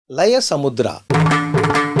Layasamudhra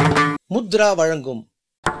Mudhra வழங்கும்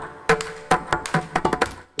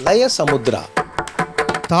Layasamudhra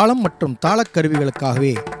தாளம் மற்றும்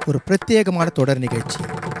தாளக்கருவிகளுக்காகவே ஒரு பிரத்யேகமான தொடர் நிகழ்ச்சி.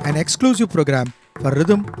 An exclusive program for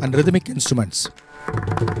rhythm and rhythmic instruments.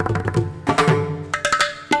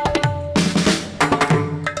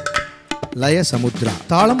 Layasamudhra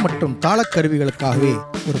தாளம் மற்றும் தாளக்கருவிகளுக்காகவே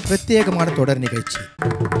ஒரு பிரத்யேகமான தொடர் நிகழ்ச்சி.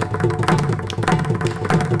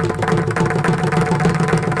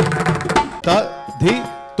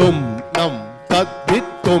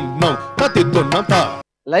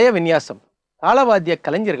 லய விநியாசம் தாளவாத்திய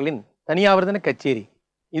கலைஞர்களின் தனியாவர்தன கச்சேரி.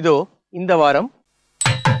 இதோ இந்த வாரம்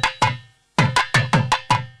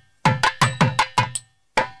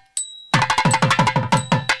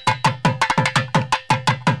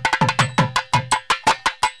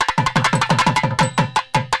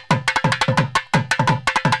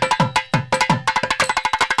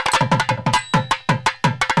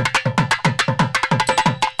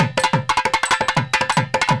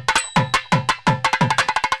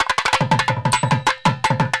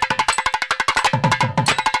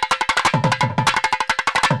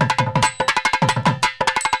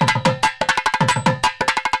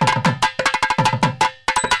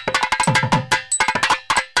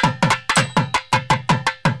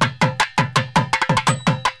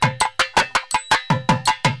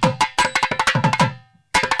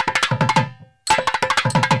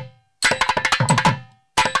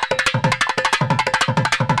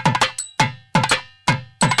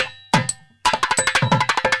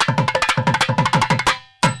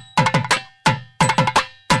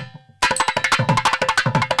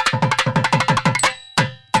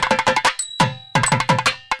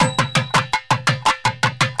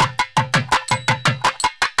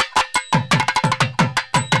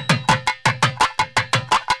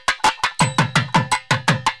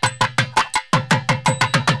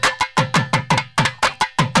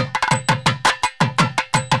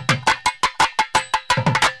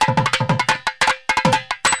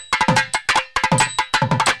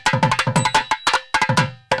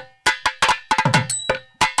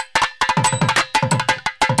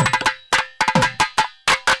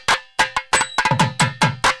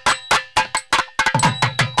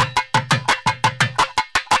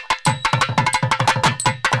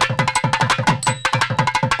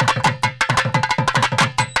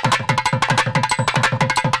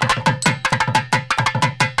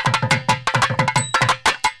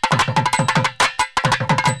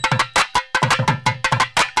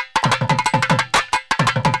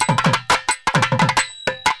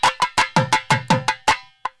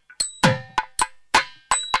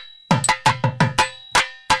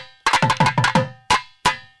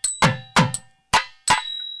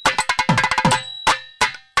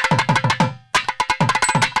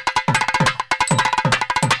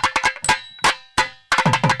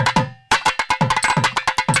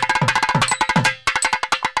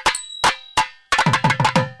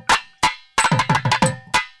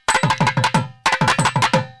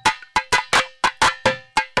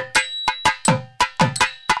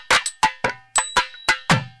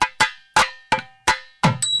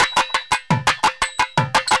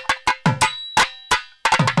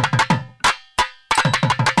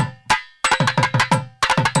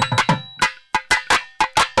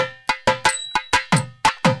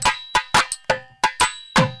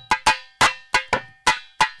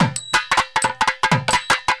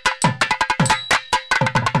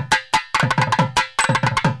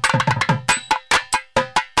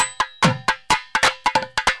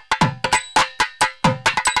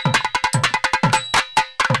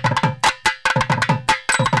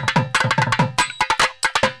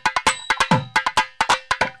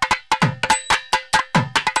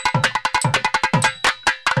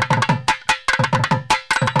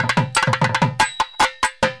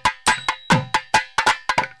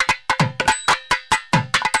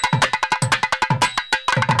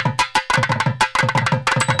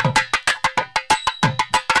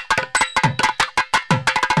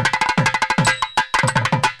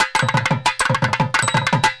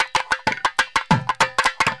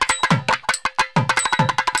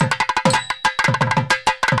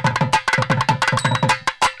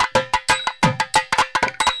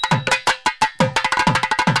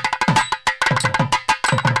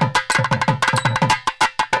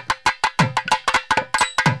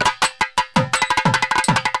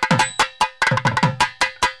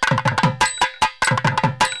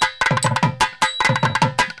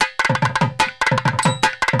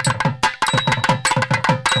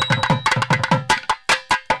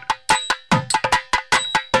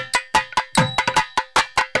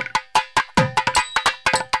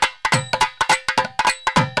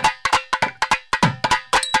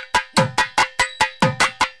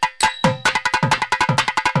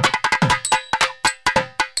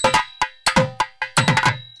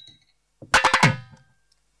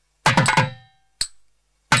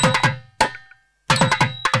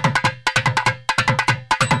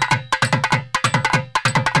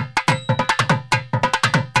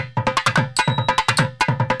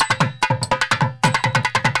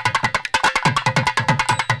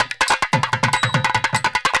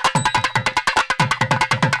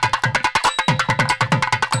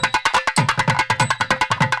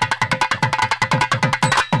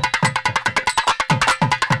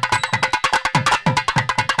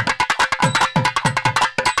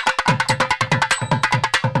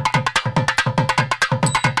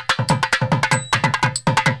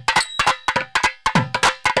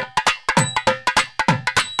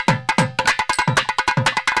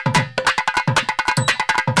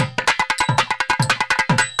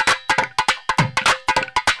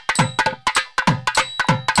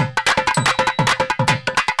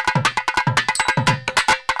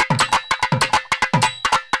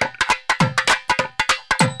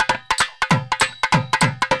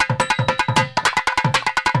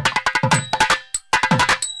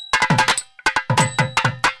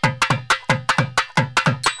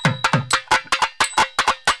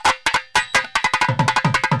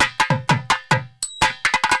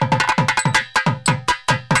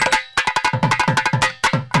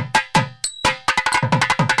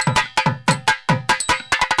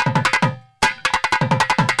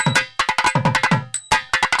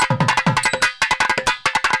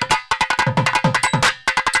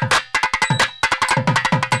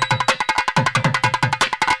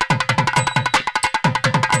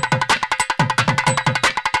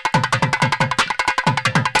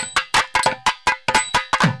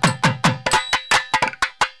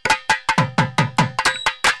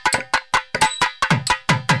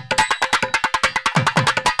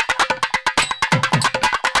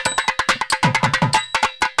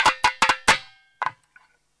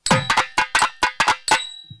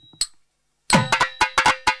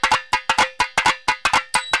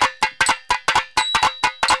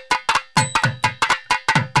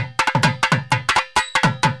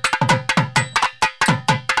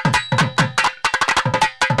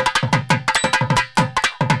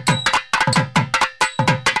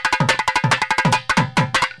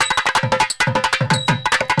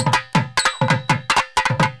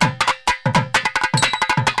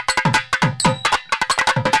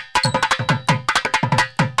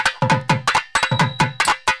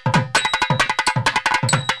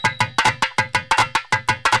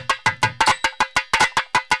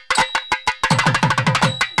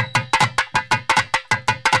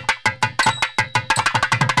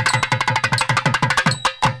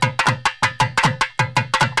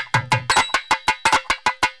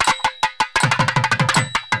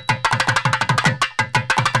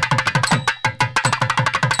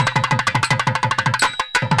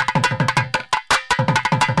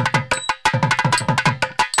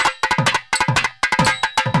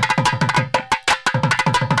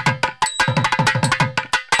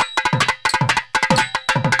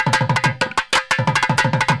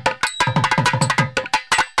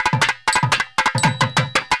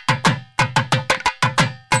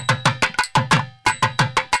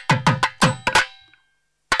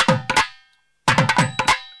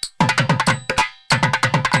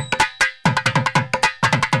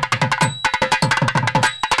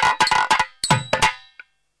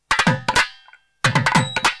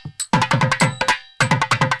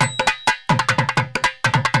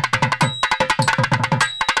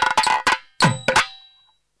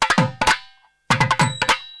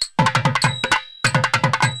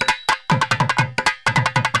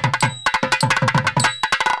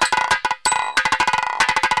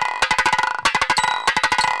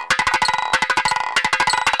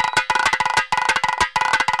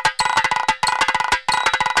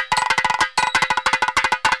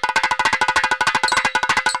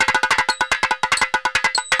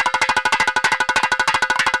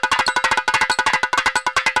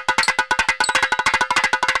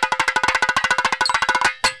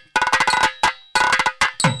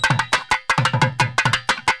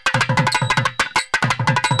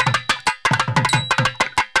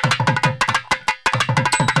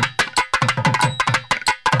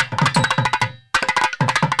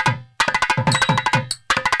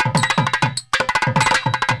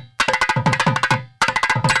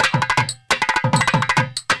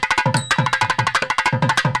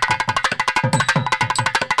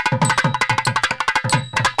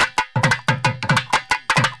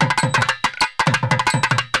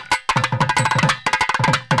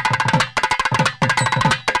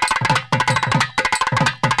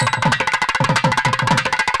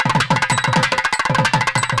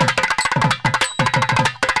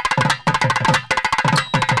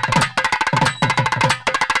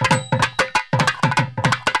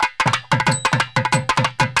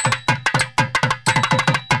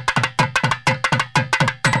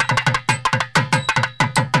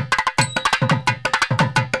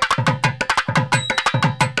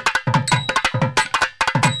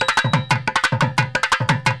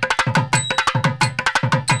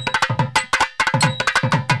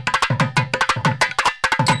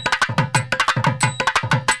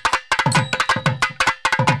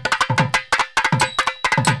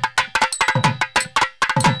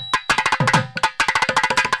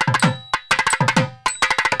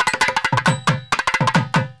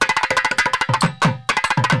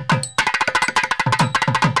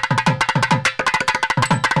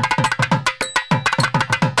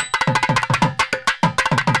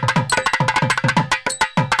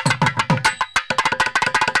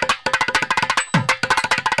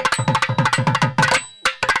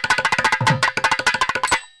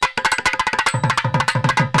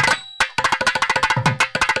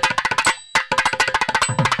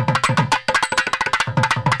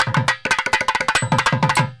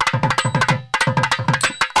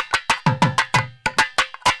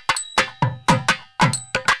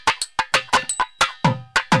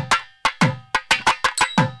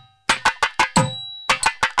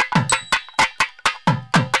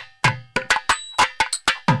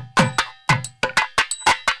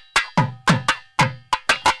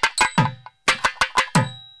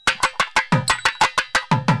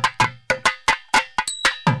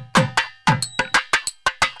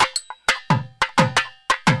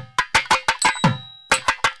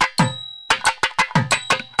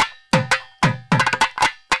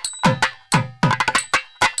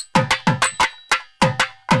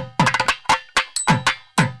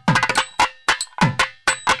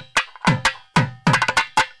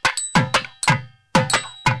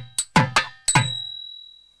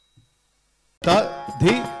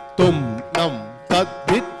தும் நம்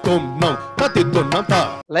தத்தித் தும் நம் தத்தித் தும் நம் தா.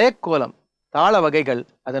 லயக்கோலம் தாள வகைகள்,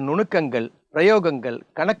 அதன் நுணுக்கங்கள், பிரயோகங்கள்,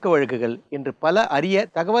 கணக்கு வழக்குகள் என்று பல அரிய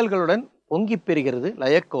தகவல்களுடன் பொங்கிப் பெறுகிறது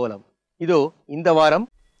லயக்கோலம். இதோ இந்த வாரம்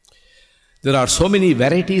There are so many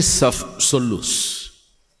varieties of sollus.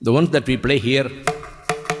 The ones that we play here,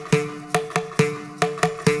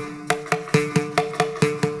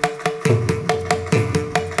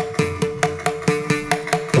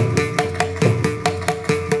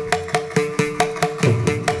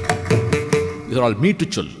 these are all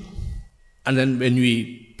meetuchul. And then when we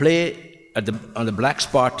play on the black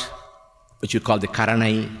spot, which we call the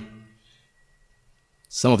karanai,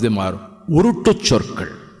 some of them are uruttu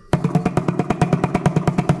chorkal.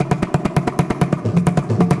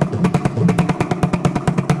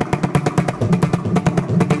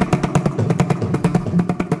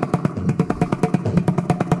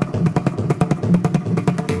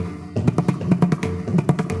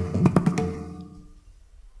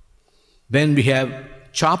 Then we have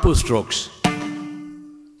chapu strokes,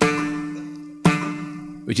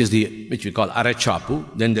 which we call ara chapu.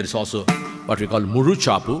 Then there is also what we call muru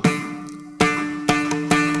chapu.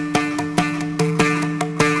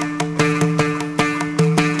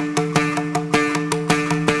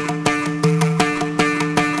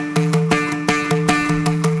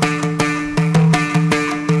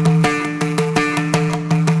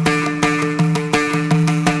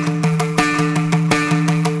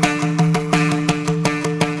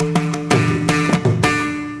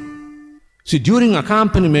 See, during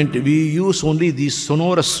accompaniment, we use only these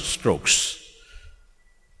sonorous strokes,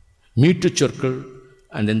 meet to churkle,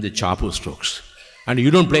 and then the chapu strokes. And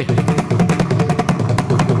you don't play.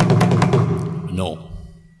 No.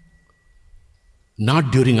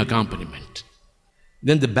 Not during accompaniment.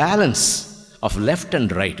 Then the balance of left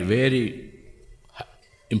and right, very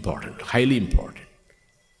important, highly important.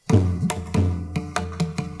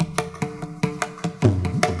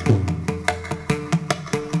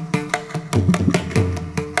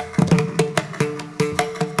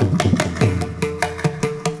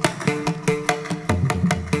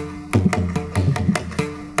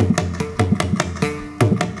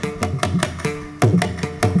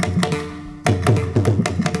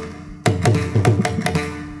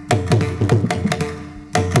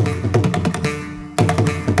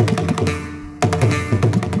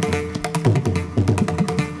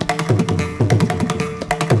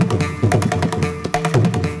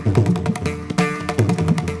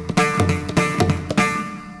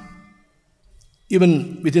 Even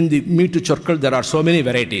within the meet to chorkal, there are so many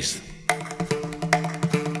varieties.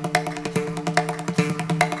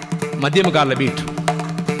 Madhyamakala beat.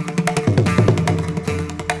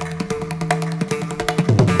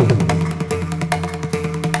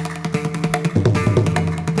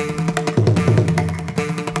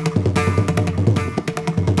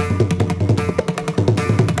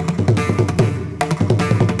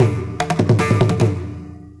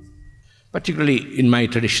 Particularly in my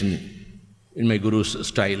tradition, in my guru's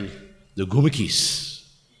style, the gumikis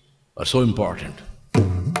are so important.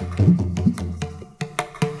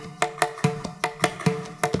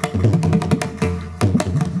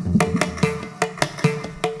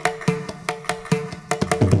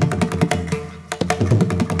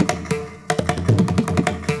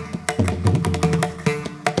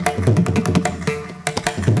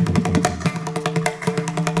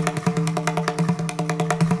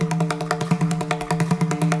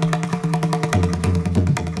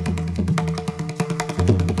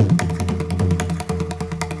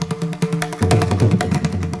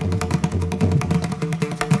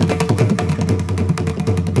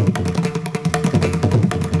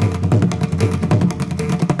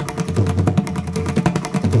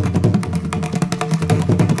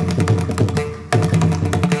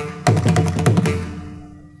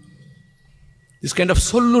 This kind of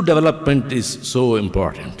solo development is so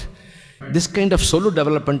important. This kind of solo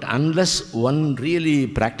development, unless one really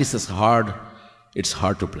practices hard, it's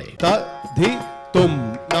hard to play. தத்தி தும்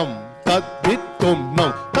நம் தத்தி தும்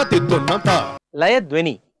நம் தத்தி தும் நம் தா.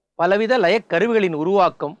 லயத்வனி பலவித லயக்கருவிகளின்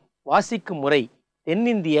உருவாக்கம், வாசிக்கும் முறை,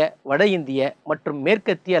 தென்னிந்திய, வட இந்திய மற்றும்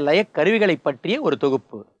மேற்கத்திய லயக்கருவிகளை பற்றிய ஒரு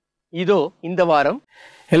தொகுப்பு. இதோ இந்த வாரம்.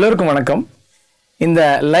 எல்லோருக்கும் வணக்கம். இந்த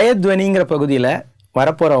லயத்வனிங்கிற பகுதியில்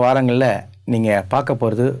வரப்போகிற வாரங்களில் நீங்கள் பார்க்க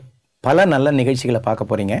போகிறது பல நல்ல நிகழ்ச்சிகளை பார்க்க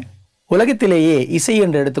போகிறீங்க. உலகத்திலேயே இசை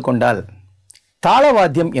என்று எடுத்துக்கொண்டால்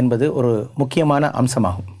தாளவாத்தியம் என்பது ஒரு முக்கியமான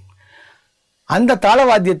அம்சமாகும். அந்த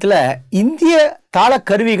தாளவாத்தியத்தில் இந்திய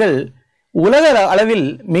தாளக்கருவிகள் உலக அளவில்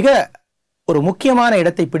மிக ஒரு முக்கியமான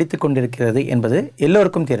இடத்தை பிடித்து கொண்டிருக்கிறது என்பது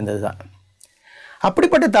எல்லோருக்கும் தெரிந்தது தான்.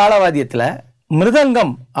 அப்படிப்பட்ட தாளவாத்தியத்தில்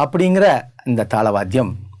மிருதங்கம் அப்படிங்கிற இந்த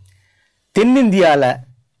தாளவாத்தியம் தென்னிந்தியாவில்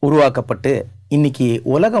உருவாக்கப்பட்டு இன்னைக்கு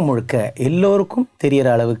உலகம் முழுக்க எல்லோருக்கும் தெரிகிற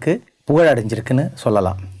அளவுக்கு புகழடைஞ்சிருக்குன்னு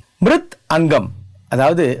சொல்லலாம். மிருத் அங்கம்,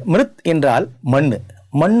 அதாவது மிருத் என்றால்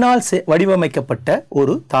மண்ணால் வடிவமைக்கப்பட்ட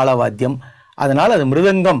ஒரு தாளவாத்தியம். அதனால் அது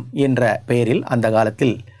மிருதங்கம் என்ற பெயரில் அந்த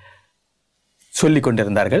காலத்தில் சொல்லி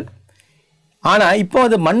கொண்டிருந்தார்கள். ஆனால் இப்போ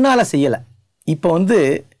அது மண்ணால் செய்யலை, இப்போ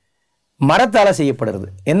மரத்தால் செய்யப்படுறது.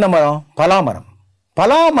 என்ன மரம்? பலாமரம்.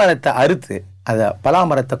 பலாமரத்தை அறுத்து அதை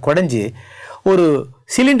பலாமரத்தை குடைஞ்சி ஒரு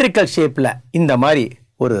சிலிண்ட்ரிக்கல் ஷேப்பில் இந்த மாதிரி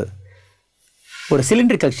ஒரு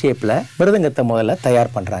சிலிண்ட்ரிக்கல் ஷேப்பில் மிருதங்கத்தை முதல்ல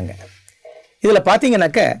தயார் பண்ணுறாங்க. இதில்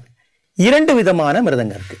பார்த்தீங்கன்னாக்க 2 விதமான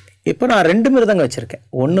மிருதங்கம் இருக்குது. இப்போ நான் 2 மிருதங்கம் வச்சுருக்கேன்.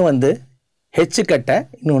 ஒன்று ஹெச்சு கட்டை,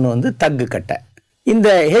 இன்னொன்று தக்கு கட்டை. இந்த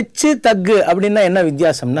ஹெச்சு தக்கு அப்படின்னா என்ன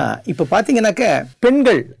வித்தியாசம்னா, இப்போ பார்த்தீங்கன்னாக்க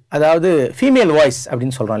பெண்கள், அதாவது ஃபீமேல் வாய்ஸ்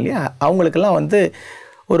அப்படின்னு சொல்கிறோம் இல்லையா, அவங்களுக்கெல்லாம்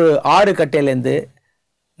ஒரு 6 கட்டையிலேருந்து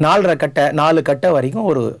 4 கட்டை வரைக்கும்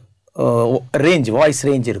ஒரு வாய்ஸ்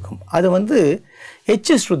ரேஞ்ச் இருக்கும். அது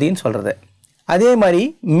ஹெச்சு ஸ்ருதின்னு சொல்கிறது. அதே மாதிரி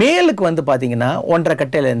மேலுக்கு பார்த்தீங்கன்னா 1.5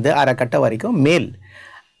 கட்டையிலேருந்து 1/2 கட்டை வரைக்கும் மேல்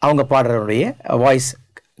அவங்க பாடுறவருடைய வாய்ஸ்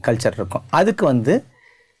கல்ச்சர் இருக்கும். அதுக்கு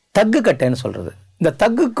தக்கு கட்டைன்னு சொல்கிறது. இந்த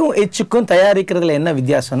தக்குக்கும் எச்சுக்கும் தயாரிக்கிறதுல என்ன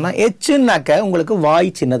வித்தியாசம்னா, எச்சுன்னாக்க உங்களுக்கு வாய்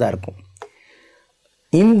சின்னதாக இருக்கும்.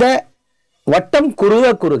 இந்த வட்டம்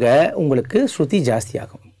குறுக உங்களுக்கு ஸ்ருதி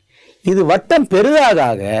ஜாஸ்தியாகும். இது வட்டம்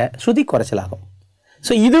பெரிதாக ஸ்ருதி குறைச்சலாகும்.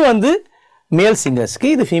 ஸோ இது மேல் சிங்கர்ஸ்க்கு,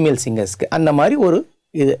 இது ஃபீமேல் சிங்கர்ஸ்க்கு அந்த மாதிரி ஒரு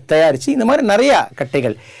இது தயாரித்து இந்த மாதிரி நிறையா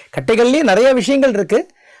கட்டைகள்லேயே நிறைய விஷயங்கள் இருக்குது.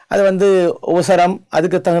 அது உசரம்,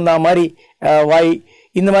 அதுக்கு தகுந்த மாதிரி வாய்,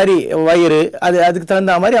 இந்த மாதிரி வயிறு, அதுக்கு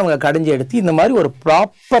தகுந்த மாதிரி அவங்க கடைஞ்சி எடுத்து இந்த மாதிரி ஒரு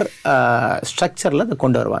ப்ராப்பர் ஸ்ட்ரக்சரில் அதை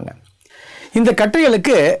கொண்டு வருவாங்க. இந்த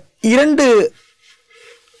கட்டைகளுக்கு 2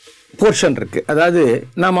 போர்ஷன் இருக்குது. அதாவது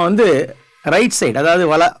நாம் ரைட் சைடு, அதாவது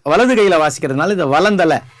வலது கையில் வாசிக்கிறதுனால இதை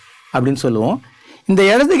வலந்தலை அப்படின்னு சொல்லுவோம். இந்த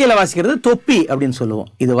இடது கையில் வாசிக்கிறது தொப்பி அப்படின்னு சொல்லுவோம்.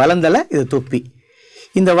 இது வலந்தலை, இது தொப்பி.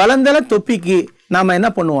 இந்த வலந்தலை தொப்பிக்கு நாம் என்ன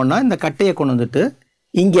பண்ணுவோம்னா, இந்த கட்டையை கொண்டு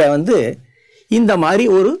இங்கே இந்த மாதிரி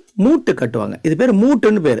ஒரு மூட்டு கட்டுவாங்க. இது பேர்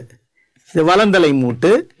மூட்டுன்னு பேர். இது வலந்தலை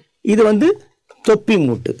மூட்டு, இது தொப்பி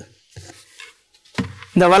மூட்டு.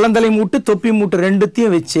 இந்த வலந்தலை மூட்டு தொப்பி மூட்டு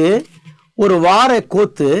ரெண்டுத்தையும் வச்சு ஒரு வாரை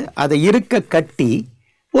கோத்து அதை கட்டி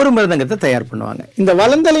ஒரு மிருதங்கத்தை தயார் பண்ணுவாங்க. இந்த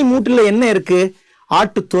வலந்தலை மூட்டில் என்ன இருக்குது?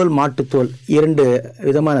 ஆட்டுத்தோல், மாட்டுத்தோல், 2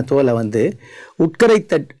 விதமான தோலை உட்கரை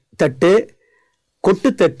தட்டு,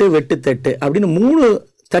 கொட்டுத்தட்டு, வெட்டுத்தட்டு அப்படின்னு 3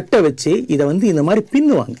 தட்டை வச்சு இதை இந்த மாதிரி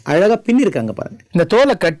பின்னுவாங்க. அழகாக பின்னிருக்காங்க பாருங்கள். இந்த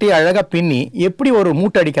தோலை கட்டி அழகாக பின்னி எப்படி ஒரு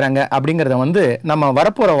மூட்டை அடிக்கிறாங்க அப்படிங்கிறத நம்ம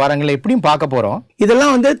வரப்போகிற வாரங்களில் எப்படியும் பார்க்க போகிறோம்.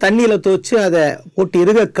 இதெல்லாம் தண்ணியில் துவச்சி அதை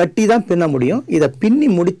போட்டு கட்டி தான் பின்ன முடியும். இதை பின்னி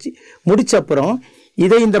முடிச்ச அப்புறம்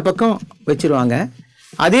இதை இந்த பக்கம் வச்சுருவாங்க.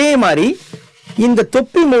 அதே மாதிரி இந்த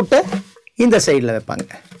தொப்பி மூட்டை இந்த சைடில் வைப்பாங்க.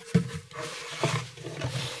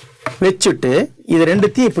 வச்சுட்டு இது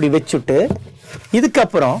ரெண்டுத்தையும் இப்படி வச்சுட்டு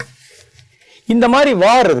இதுக்கப்புறம் இந்த மாதிரி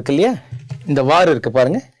வார் இருக்கு இல்லையா, இந்த வார் இருக்குது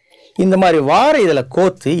பாருங்கள், இந்த மாதிரி வாரை இதில்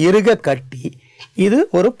கோத்து கட்டி இது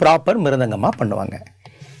ஒரு ப்ராப்பர் மிருதங்கமாக பண்ணுவாங்க.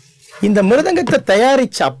 இந்த மிருதங்கத்தை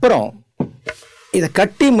தயாரித்த அப்புறம் இதை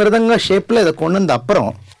கட்டி மிருதங்க ஷேப்பில் இதை கொண்டு வந்த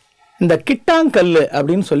அப்புறம் இந்த கிட்டாங்கல்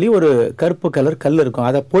அப்படின்னு சொல்லி ஒரு கருப்பு கலர் கல் இருக்கும்.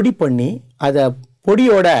 அதை பொடி பண்ணி அதை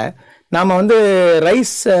பொடியோட நாம்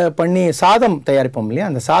ரைஸ் பண்ணி சாதம் தயாரிப்போம் இல்லையா,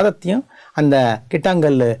 அந்த சாதத்தையும் அந்த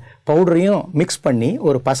கிட்டாங்கல் பவுடரையும் மிக்ஸ் பண்ணி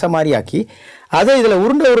ஒரு பசை மாதிரி ஆக்கி அதை இதில்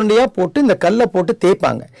உருண்டையாக போட்டு இந்த கல்லை போட்டு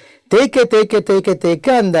தேய்ப்பாங்க.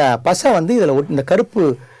 தேய்க்க அந்த பசை இதில் இந்த கருப்பு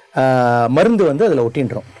மருந்து அதில்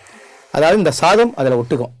ஒட்டின்றோம். அதாவது இந்த சாதம் அதில்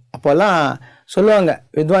ஒட்டுக்கும். அப்போல்லாம் சொல்லுவாங்க,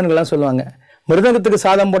 வித்வான்கள்லாம் சொல்லுவாங்க, மிருதங்கத்துக்கு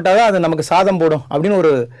சாதம் போட்டால் தான் அது நமக்கு சாதம் போடும் அப்படின்னு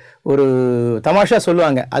ஒரு தமாஷா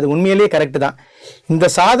சொல்லுவாங்க. அது உண்மையிலேயே கரெக்டு தான். இந்த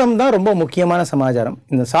சாதம் தான் ரொம்ப முக்கியமான சமாச்சாரம்.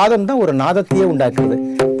 இந்த சாதம் தான் ஒரு நாதத்தையே உண்டாக்குறது.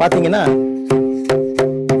 பார்த்தீங்கன்னா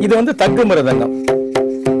இது தக்கு மிருதங்கம்.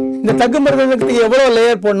 இந்த தக்கு மிருதங்கத்துக்கு எவ்வளோ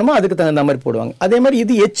லேயர் போடணுமோ அதுக்கு தகுந்த மாதிரி போடுவாங்க. அதே மாதிரி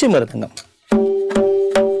இது எச்சு மிருதங்கம்.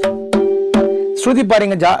 ஸ்ருதி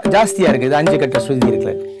பாருங்க ஜாஸ்தியாக இருக்குது. இது 5 கட்ட ஸ்ருதி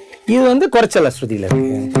இருக்குல்ல, இது குறைச்சல ஸ்ருதியில்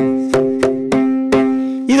இருக்கு.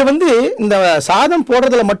 இது இந்த சாதம்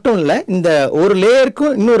போடுறதுல மட்டும் இல்லை, இந்த ஒரு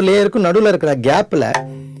லேயருக்கும் இன்னொரு லேயருக்கும் நடுவில் இருக்கிற கேப்பில்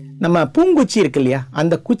நம்ம பூங்குச்சி இருக்கு இல்லையா,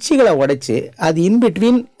 அந்த குச்சிகளை உடைச்சி அது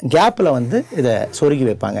இன்பிட்வீன் கேப்பில் இதை சொருகி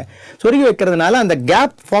வைப்பாங்க. சொருகி வைக்கிறதுனால அந்த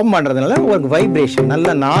கேப் ஃபார்ம் பண்ணுறதுனால ஒரு வைப்ரேஷன்,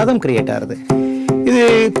 நல்ல நாதம் கிரியேட் ஆகுது. இது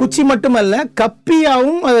குச்சி மட்டுமல்ல,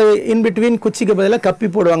 கப்பியாகவும் அது இன்பிட்வீன் குச்சிக்கு பதிலாக கப்பி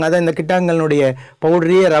போடுவாங்க. அதை இந்த கிட்டாங்கல்னுடைய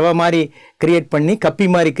பவுடரையே ரவை மாதிரி கிரியேட் பண்ணி கப்பி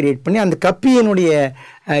மாதிரி கிரியேட் பண்ணி அந்த கப்பியினுடைய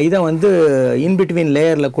இதை இன்பிட்வீன்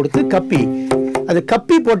லேயரில் கொடுத்து கப்பி, அது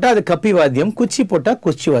கப்பி போட்டால் அது கப்பி வாத்தியம், குச்சி போட்டால்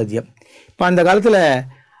குச்சி வாத்தியம். இப்போ அந்த காலத்தில்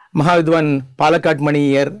மகாவித்வான் பாலக்காட்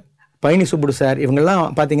மணியர், பழனி சுப்புடு சார், இவங்கெல்லாம்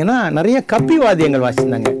பார்த்தீங்கன்னா நிறைய கப்பி வாத்தியங்கள்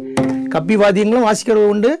வாசிச்சிருந்தாங்க. கப்பி வாத்தியங்களும் வாசிக்கிறது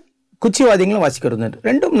உண்டு, குச்சி வாத்தியங்களும் வாசிக்கிறது உண்டு.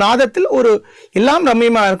 ரெண்டும் நாதத்தில் ஒரு எல்லாம்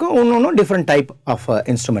ரம்மியமாக இருக்கும். ஒன்று டிஃப்ரெண்ட் டைப் ஆஃப்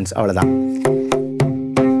இன்ஸ்ட்ருமெண்ட்ஸ், அவ்வளோதான்.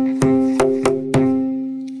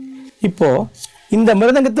 இப்போது இந்த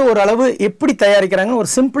மிருதங்கத்தை ஓரளவு எப்படி தயாரிக்கிறாங்க ஒரு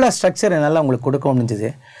சிம்பிளாக ஸ்ட்ரக்சர் என்னால் உங்களுக்கு கொடுக்க முடிஞ்சுது.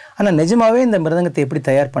 ஆனால் நிஜமாகவே இந்த மிருதங்கத்தை எப்படி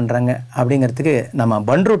தயார் பண்ணுறாங்க அப்படிங்கிறதுக்கு நம்ம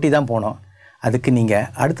பன்ருட்டி தான் போனோம். அதுக்கு நீங்கள்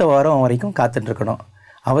அடுத்த வாரம் வரைக்கும் காத்துட்ருக்கணும்.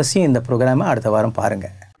 அவசியம் இந்த ப்ரோக்ராமை அடுத்த வாரம்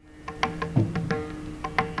பாருங்கள்.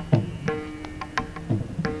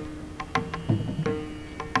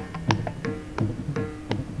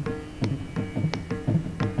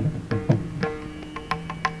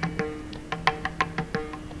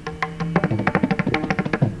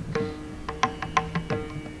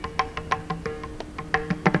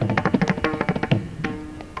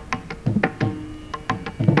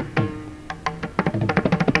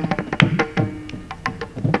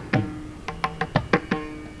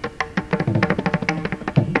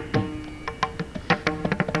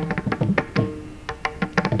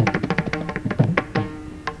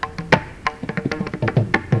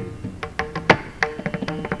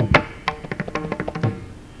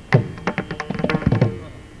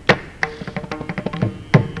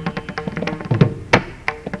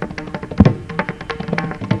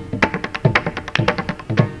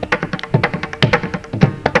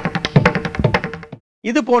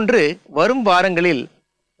 இதுபோன்று வரும் வாரங்களில்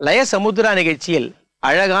லயசமுத்ரா நிகழ்ச்சியில்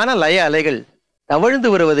அழகான லய அலைகள் தவழ்ந்து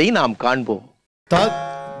வருவதை நாம் காண்போம். தத்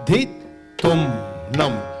தி தும்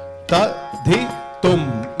நம் தத் தி தும்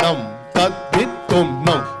நம் தத் தி தும்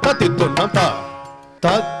நம் தத் தி தும் நம்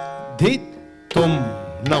தத் தி தும்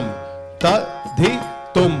நம் தத் தி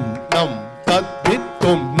தும் நம் தத் தி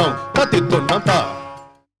தும் நம் தத் தி தும் நம்